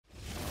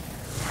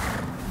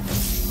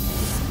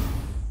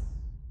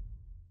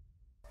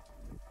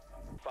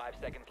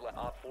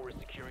is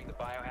securing the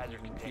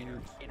biohazard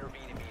container.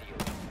 Intervene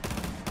immediately.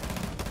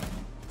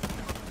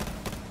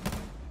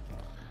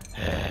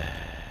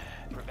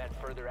 Prevent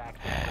further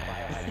access to the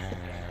biohazard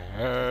container.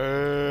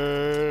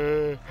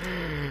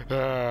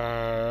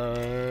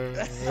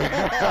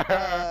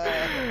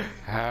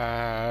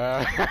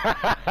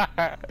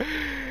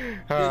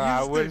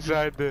 I wish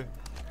I did.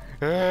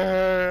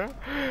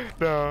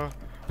 No.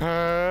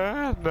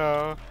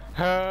 No.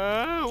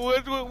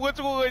 Which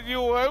one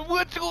you want?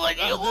 Which one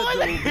you want?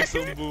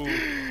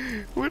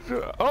 Which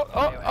one?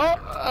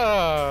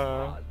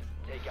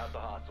 Take out the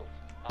hostiles.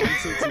 Took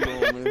too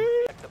long, man.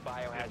 Protect the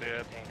biohazard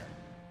container.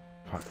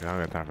 Fuck, I don't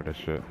got time for this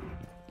shit.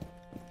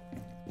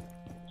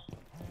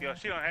 Yo,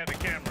 she don't have the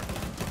camera.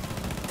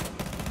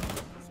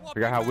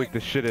 Forgot how weak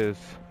this shit is.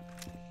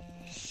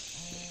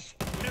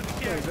 The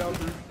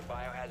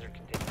biohazard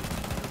container.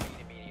 Intervene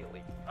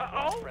immediately.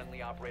 Uh-oh.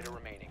 Friendly operator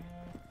remaining.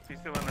 She's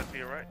still in this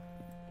here, right?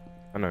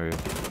 I know you.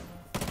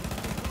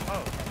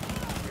 Oh.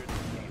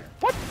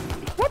 What?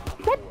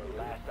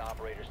 Last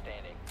operator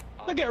standing.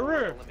 Look at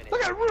Ruhr.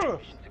 Look at Ruhr.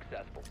 Mission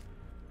successful.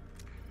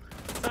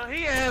 So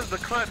he has the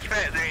clutch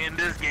factor in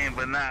this game,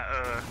 but not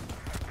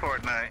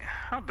Fortnite.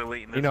 I'm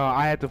deleting this. You know,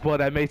 I had to pull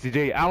that Macy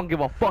J. I don't give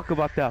a fuck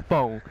about that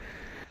phone.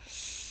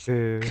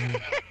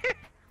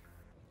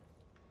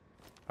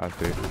 I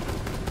see.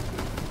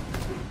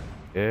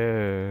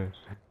 Yeah.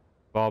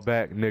 Fall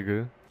back,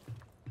 nigga.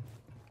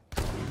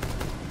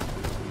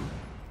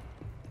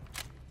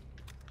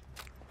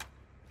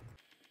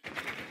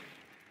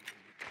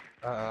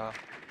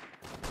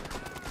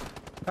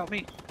 Help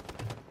me.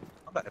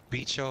 I'm about to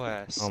beat your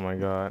ass. Oh my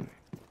god.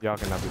 Y'all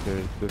cannot be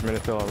serious. This man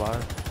is still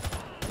alive?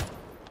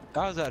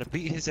 I was about to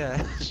beat his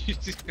ass.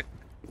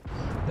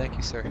 Thank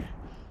you, sir.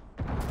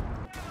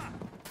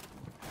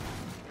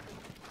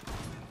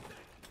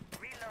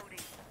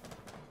 Reloading.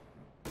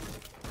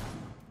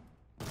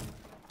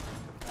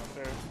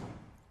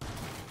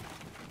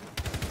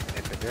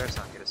 If the bear's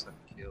not get us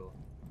a kill.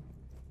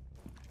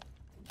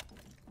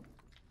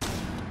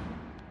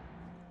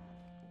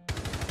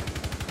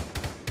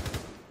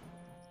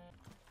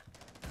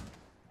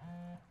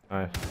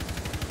 Nice.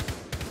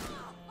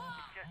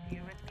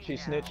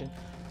 She's snitching.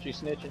 She's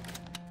snitching.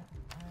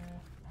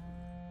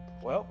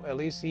 Well, at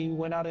least he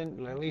went out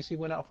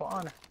for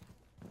honor.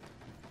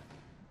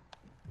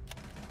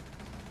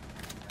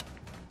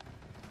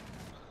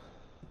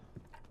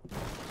 You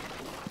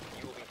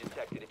will be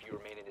detected if you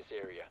remain in this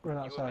area. Run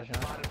You outside, have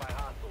been Sean. spotted by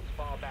hostiles.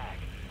 Fall back.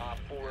 Op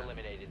 4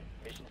 eliminated.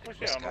 Mission What's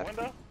she successful. on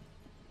the window?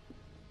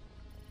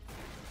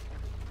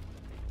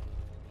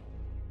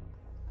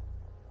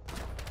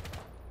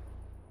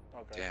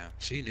 Okay. Damn,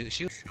 she knew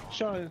she.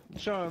 Sean,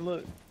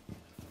 look.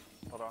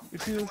 Hold on. You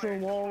see this little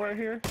wall right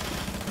here?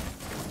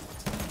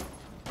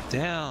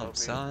 Damn,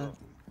 son.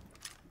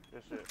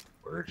 This shit.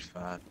 Word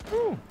fine.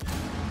 Woo.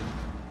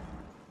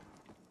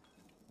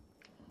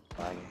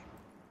 Lagging.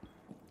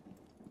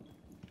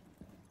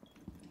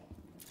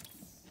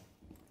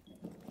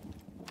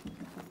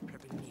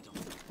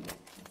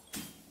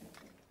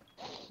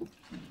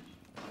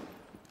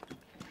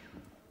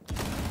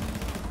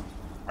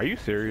 Are you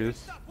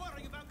serious?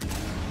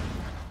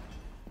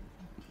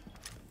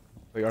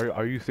 Wait,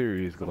 are you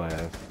serious, Glass?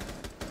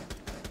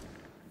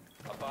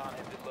 A bomb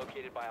has been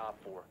located by Op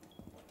 4.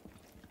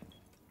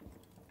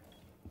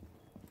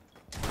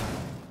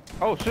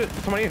 Oh shit,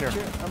 there's somebody in here.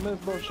 Shit, I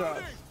missed both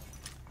shots.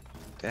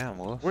 Damn,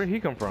 Wolf. Where'd he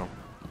come from?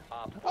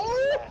 Op 4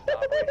 last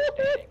operator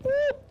standing.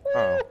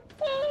 Oh.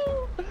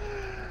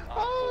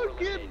 Oh,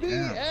 get me,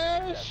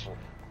 Ash! Successful.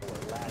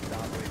 Last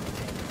operator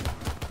standing.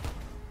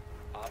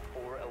 Op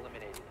 4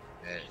 eliminated.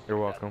 You're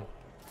welcome.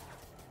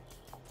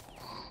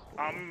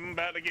 I'm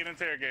about to get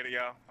interrogated,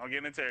 y'all. I'm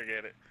getting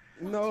interrogated.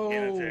 No.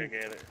 Get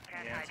interrogated.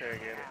 Get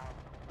interrogated.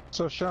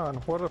 So, Sean,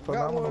 what a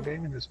phenomenal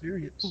gaming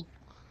experience.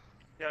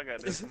 Y'all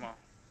got this. Come on.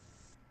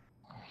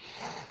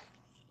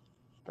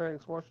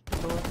 Thanks, watch the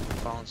door.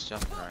 Phone's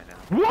jumping right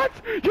now. What?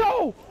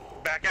 Yo!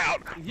 Back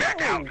out!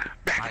 Back out!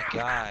 My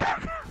God.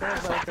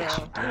 Back What out.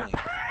 you doing?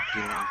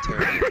 Getting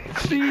interrogated.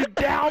 She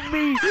downed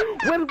me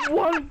with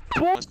one I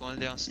bullet. was going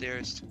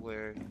downstairs to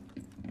where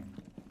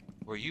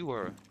you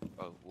were,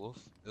 Wolf.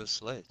 It was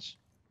Sledge.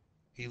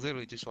 He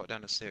literally just walked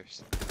down the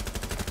stairs.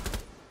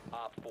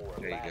 Op 4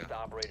 There you last go.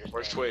 operator standing.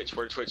 Where's Twitch?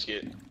 Where'd Twitch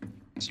get?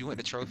 She went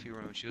to trophy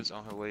room. She was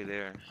on her way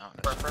there. I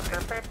don't know.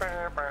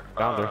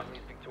 Down there.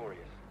 He's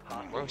victorious.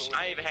 Bro, Hostiles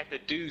I ain't even have to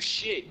do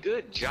shit.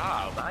 Good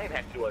job. I ain't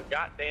have to do a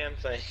goddamn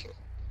thing.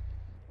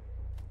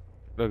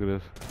 Look at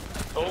this.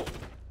 Oh.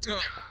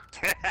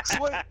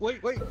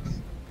 Wait.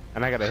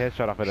 And I got a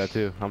headshot off of that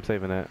too. I'm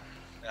saving that.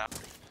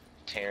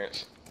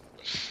 Terrence.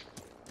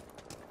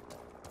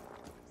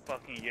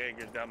 Fucking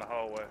Jaegers down the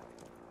hallway.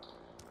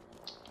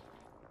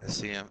 Let's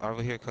see him.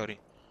 Over here, Cody.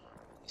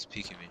 He's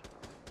peeking me.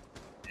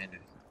 And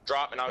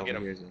Drop and I'll get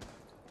over him. here,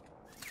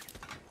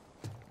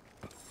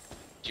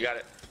 You got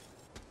it.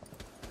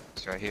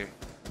 it's right here.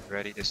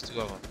 Ready? There's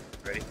two of them.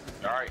 Ready?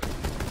 Alright.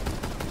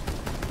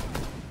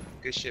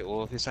 Good shit,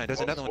 Wolf. There's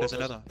Wolf, another one. There's Wolf.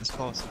 another one. It's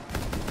close.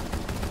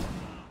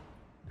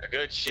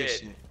 Good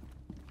shit.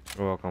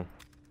 You're welcome.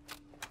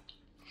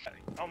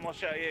 Almost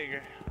shot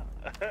Jaeger.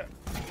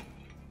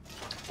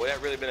 Would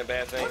that really been a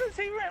bad thing?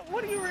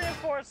 What are you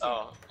reinforcing?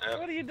 Oh,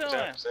 What are you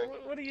doing?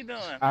 What are you doing?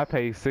 I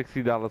paid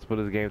 $60 for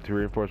this game to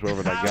reinforce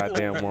whatever that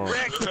goddamn will one.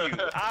 wreck you.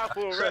 I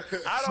will wreck.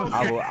 I don't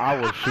I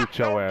care. will shoot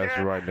your I don't ass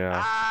care. right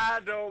now. I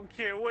don't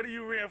care. What are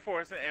you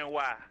reinforcing and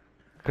why?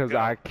 Cause Go.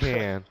 I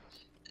can.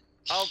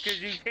 Oh, cause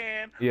you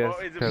can? Yes,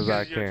 or is it cause because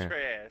I you're can.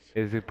 trash?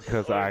 Is it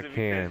because Or I is it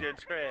can? because you're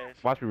trash?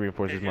 Watch me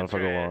reinforce this Because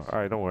you're motherfucker wall. trash.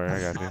 Alright, don't worry, I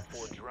got you. Op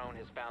 4 drone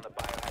has found the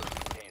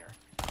biohazard container.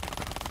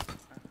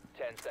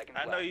 10 seconds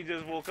I know left. you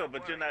just woke up,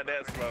 but you're not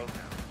that slow.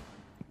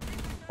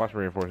 Watch me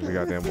reinforce this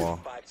goddamn wall.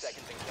 5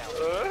 seconds and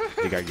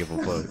counting. You gotta give him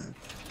a fuck.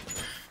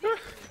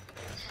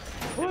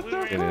 What the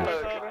It is.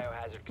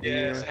 Biohazard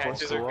container. Yes,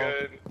 hatches are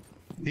good.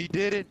 He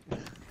did it.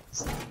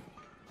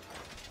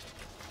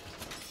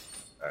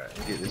 Alright, let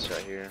me get this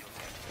right here.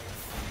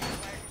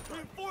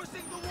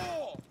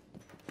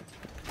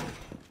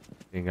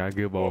 Ain't gotta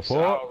give a So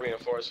I'll fuck.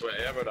 reinforce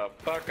whatever the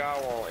fuck I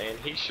want, and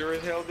he sure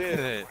as hell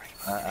did.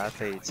 I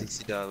paid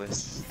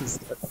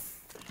 $60.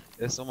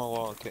 That's on my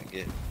wall. Couldn't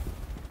get.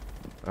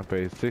 I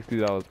paid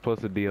 $60 plus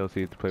the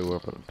DLC to play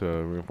with to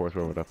reinforce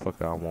whatever the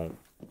fuck I want.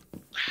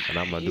 And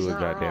I'm gonna He's do it,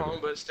 not goddamn wrong,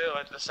 it. but still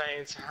at the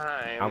same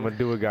time. I'm gonna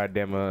do it,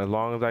 goddamn it. As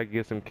long as I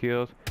get some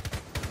kills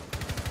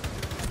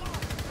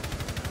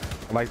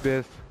like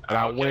this, and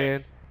I Okay.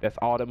 win, that's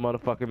all that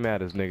motherfucking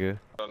matters, nigga.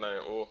 Oh, no,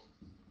 oh.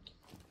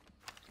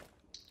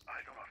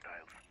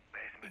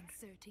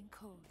 Inserting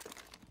code.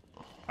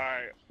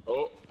 Alright,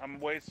 Oh, I'm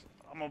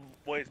gonna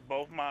waste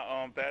both my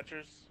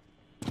Thatchers.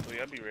 So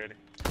yeah, be ready.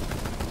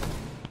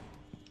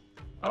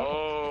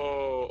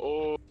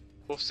 oh,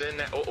 send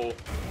that.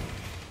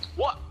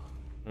 What?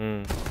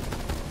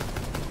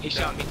 He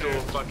shot me through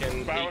a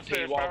fucking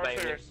DP wall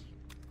banging.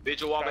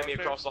 Did you wall bang me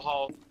across the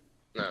hall?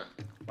 No.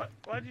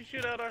 Why'd you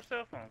shoot out our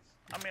cell phones?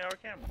 I mean our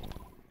cameras.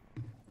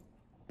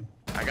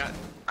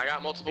 I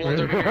got multiple ones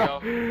over here,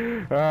 y'all.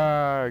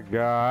 Oh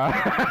god.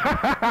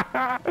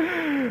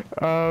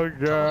 Oh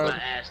My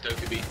god. ass,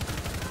 Dokkaby.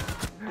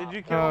 Did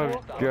you kill Oh him?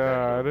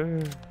 god.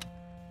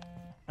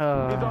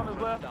 He's on his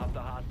left. Stop the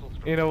hostiles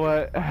from You know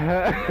what? Found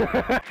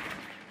him.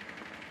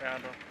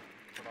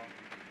 Hold on.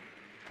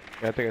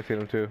 Yeah, I think I seen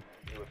him too.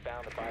 You have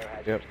found the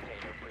biohazard Yep.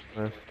 container. Proceed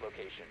Nice. to its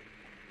location.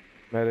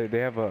 Man, they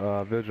have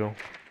a vigil.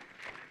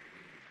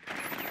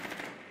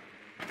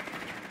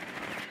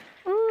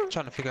 I'm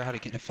trying to figure out how to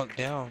get the fuck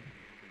down.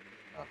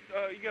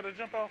 You gotta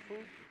jump off, fool.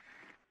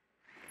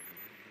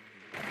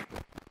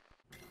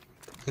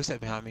 Who's that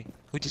behind me?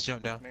 Who just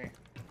jumped down? Me.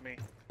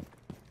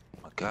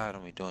 Oh my god,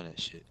 I'm doing that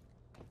shit.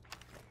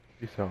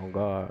 You said, oh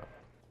god.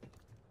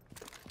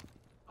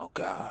 Oh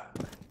god.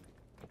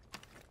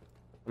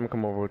 I'm gonna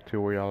come over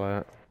to where y'all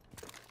at.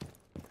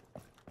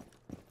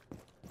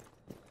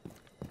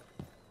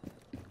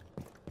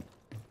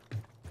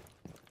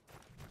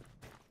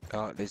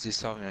 Oh, they just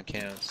saw me on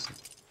cams.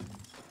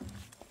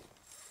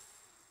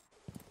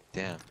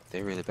 Damn,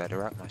 they really better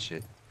rock my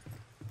shit.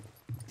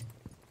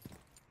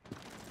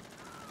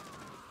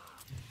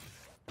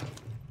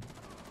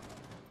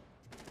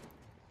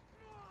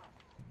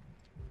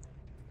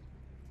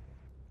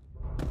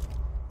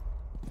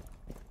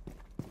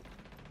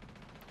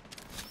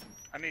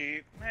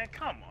 Man,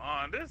 come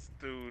on, this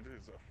dude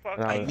is a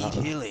fucking I need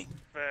healing.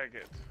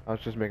 faggot. I was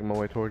just making my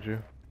way towards you.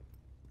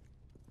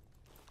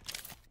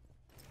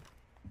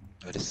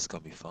 Oh, this is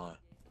gonna be fun.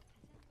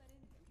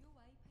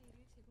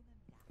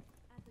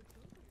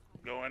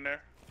 Go in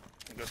there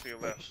and go to your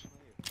left.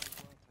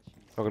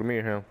 Talking to me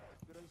or him?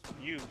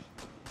 You.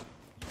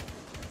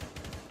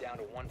 Down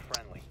to one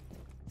friendly.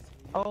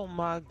 Oh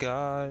my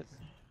god.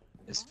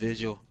 It's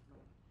Vigil.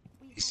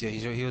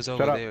 He was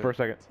over Shut up there. for a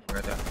second.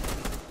 Right there.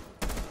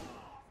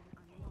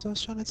 I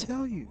was trying to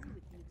tell you.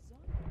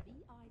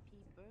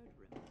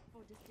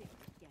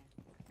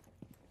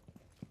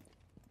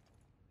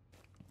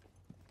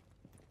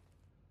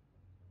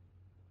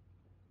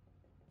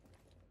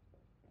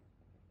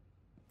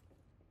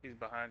 He's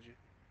behind you.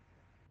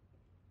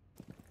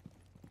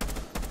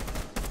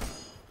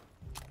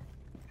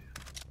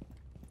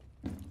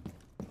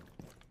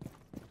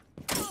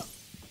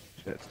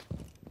 Shit.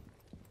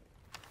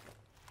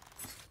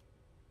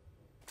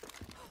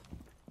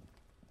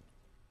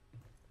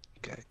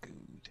 Got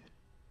good.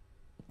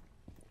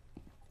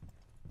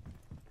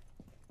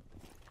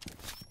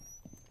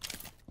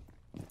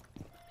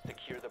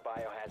 Secure the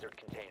biohazard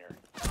container.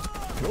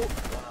 Nope.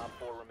 1 op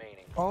 4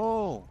 remaining.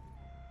 Oh.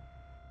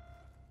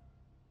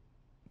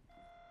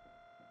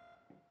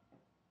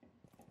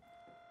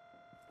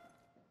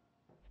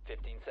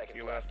 Seconds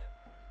You left.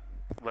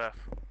 Left.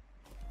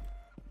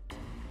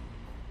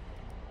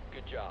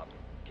 Good job.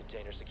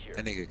 Container secure.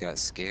 That nigga got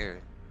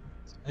scared.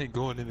 I ain't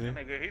going in there.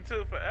 Nigga, he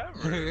took forever.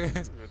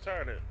 He's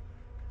retarded.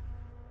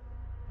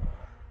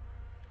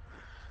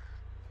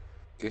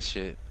 Good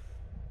shit.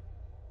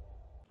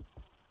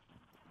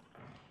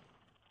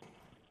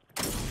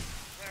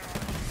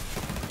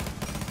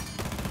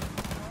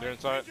 They're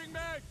inside.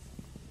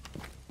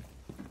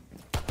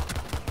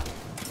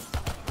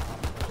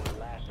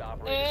 Last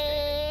operator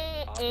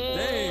standing. Op 4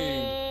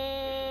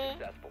 mission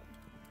successful.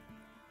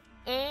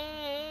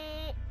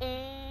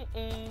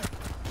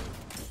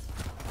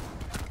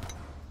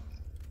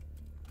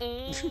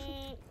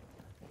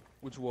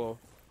 Which wall?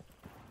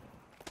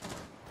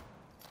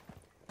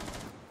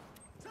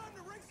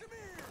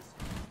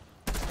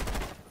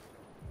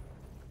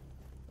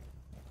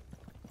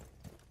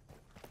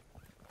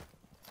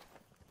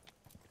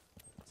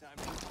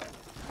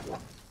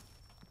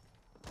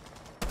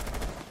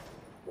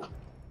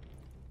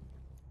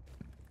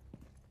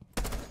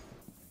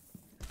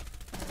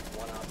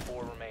 One on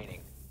 4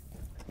 remaining.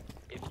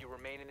 If you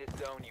remain in this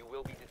zone, you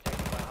will be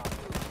detected by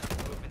hostiles.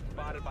 You have been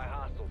spotted by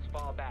hostiles.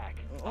 Fall back.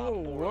 Oh,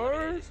 Op 4 word?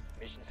 eliminated.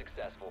 Mission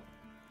successful.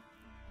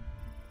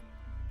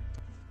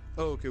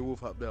 Oh, okay, Wolf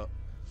hopped out.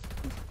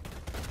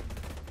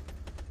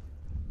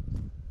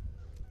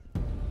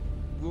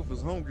 Wolf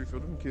is hungry for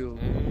them kills.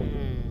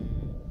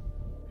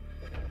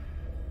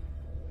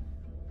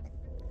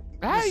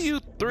 How you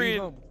three?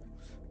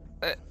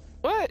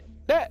 What?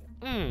 That?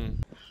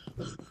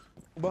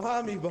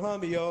 Behind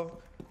me,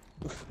 y'all.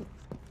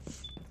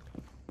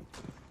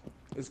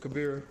 It's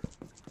Kabir.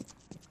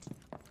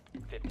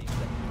 15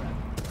 seconds left.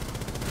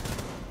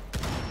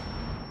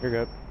 You're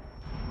good.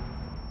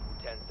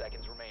 10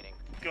 seconds remaining.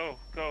 Go.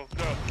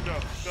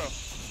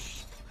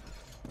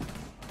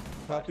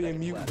 Poppy and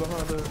mute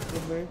behind the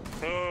thing.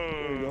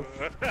 There you go.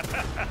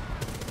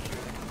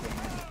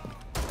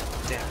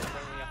 Damn.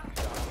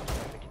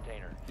 The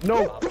container.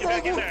 No! Come on,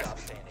 in Wolf! there.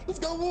 Outstanding. Let's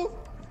go, Wolf!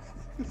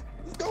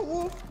 Let's go,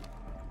 Wolf!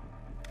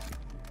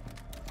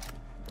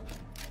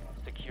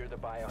 Secure the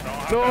bio.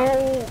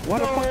 No! Why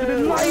the fuck did it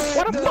knife?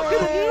 Why the fuck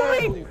did it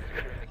knife? Securing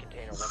the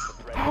container once the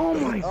threat Oh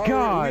is my Oh,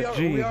 god,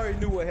 we G. already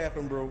knew what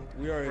happened, bro.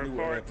 We already knew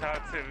what Report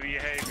happened. toxic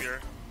behavior.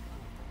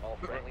 all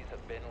friendlies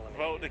have been eliminated.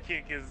 Vote to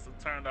kick is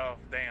turned off.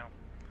 Damn.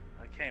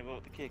 I can't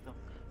vote to kick him.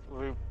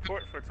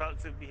 Report for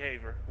toxic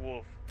behavior.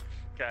 Wolf.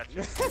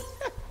 Gotcha.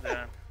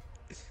 Done.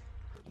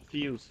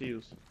 Fuse.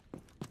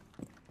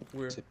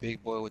 Where? It's a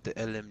big boy with the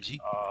LMG.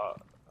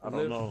 I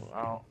don't know.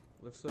 I don't.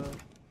 Left side?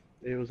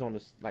 It was on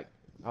this, like,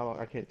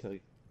 I can't tell you.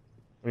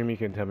 What do you mean you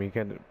can't tell me? You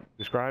can't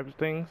describe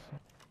things?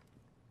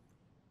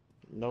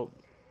 Nope.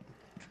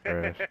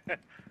 Trash. I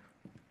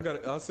got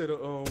it. I'll say the,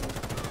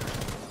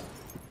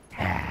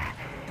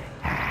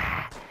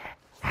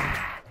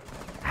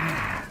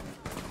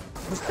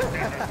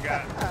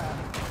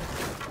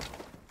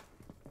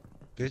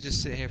 They're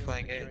just sitting here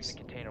playing Securing games. the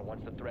container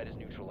once the threat is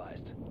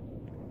neutralized.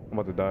 I'm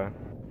about to die.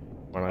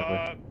 More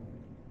likely.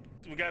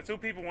 We got 2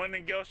 people, one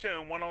in Gelsha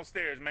and one on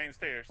stairs, main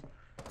stairs.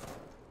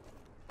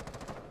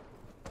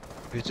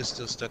 They're just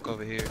still stuck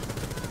over here.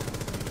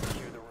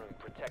 Secure the room.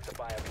 Protect the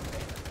bio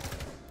container.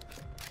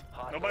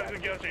 Hostile Nobody's in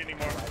activity. Gelsha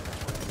anymore.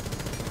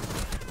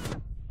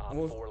 Op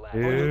Wolf. 4 last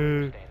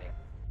Yeah. standing.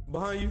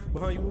 behind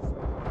you, Wolf.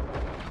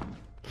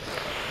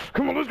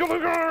 Come on, let's go,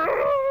 let's go!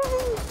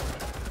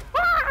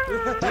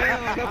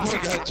 Damn, that boy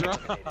got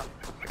dropped.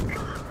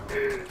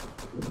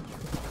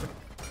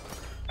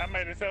 I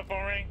made a cell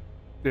phone ring.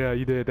 Yeah,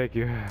 you did, thank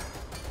you.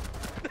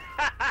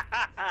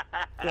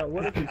 Yeah,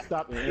 what if you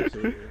stop and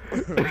answer?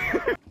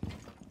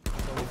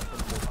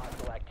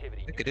 Hostile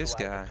activity. Look at this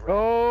guy.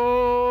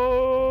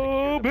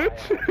 Oh,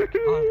 bitch!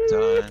 I'm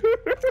done.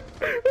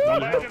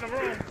 Nobody's in the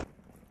room.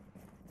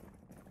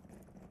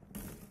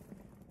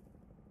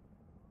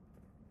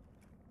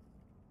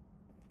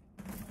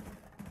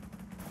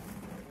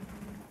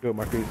 Good,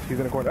 Marquise. He's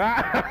in the corner.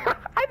 Ah!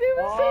 I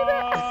didn't see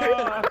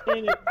that! I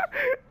seen it.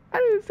 I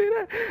didn't see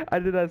that. I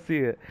did not see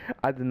it.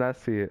 I did not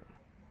see it.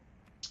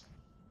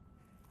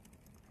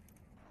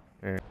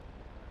 Yeah.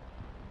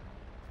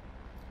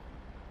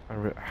 I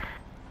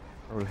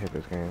really hate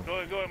this game. Go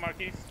ahead,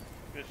 Marquise.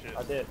 Good shit.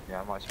 I did. Yeah,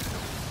 I'm watching.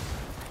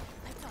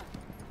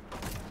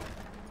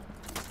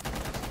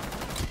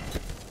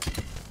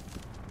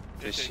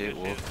 Good shit,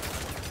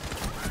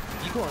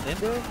 Wolf. You going in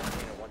there? Yo,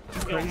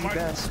 Crazy Mark,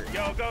 bastard.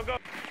 yo, go.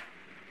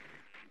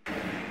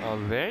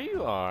 Oh, there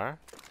you are.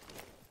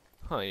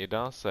 Huh, you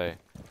don't say.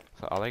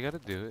 So all I gotta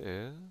do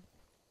is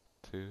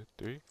 2,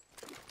 3.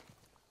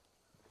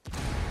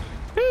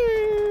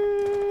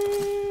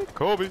 Hey,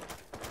 Kobe.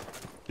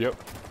 Yep.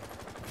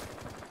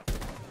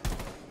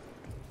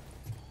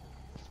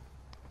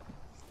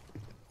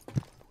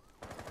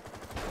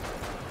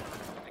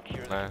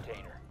 Secure the Nah.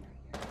 container.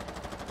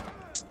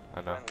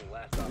 I know. Friendly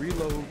last op.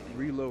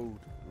 Reload.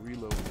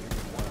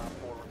 One on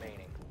 4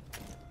 remaining.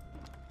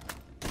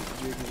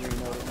 Resume securing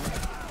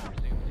What?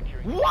 the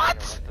container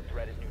once the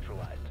threat is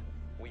neutralized.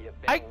 We have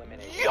been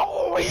eliminated.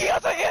 Yo, he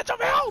has an inch of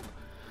health.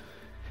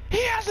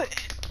 He has an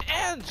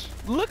inch.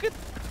 Look at.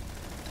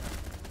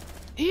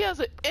 He has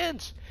an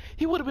inch.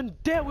 He would have been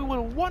dead. We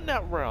would have won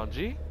that round,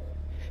 G.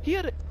 He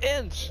had an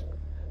inch.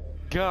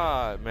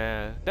 God,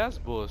 man, that's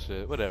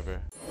bullshit.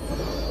 Whatever.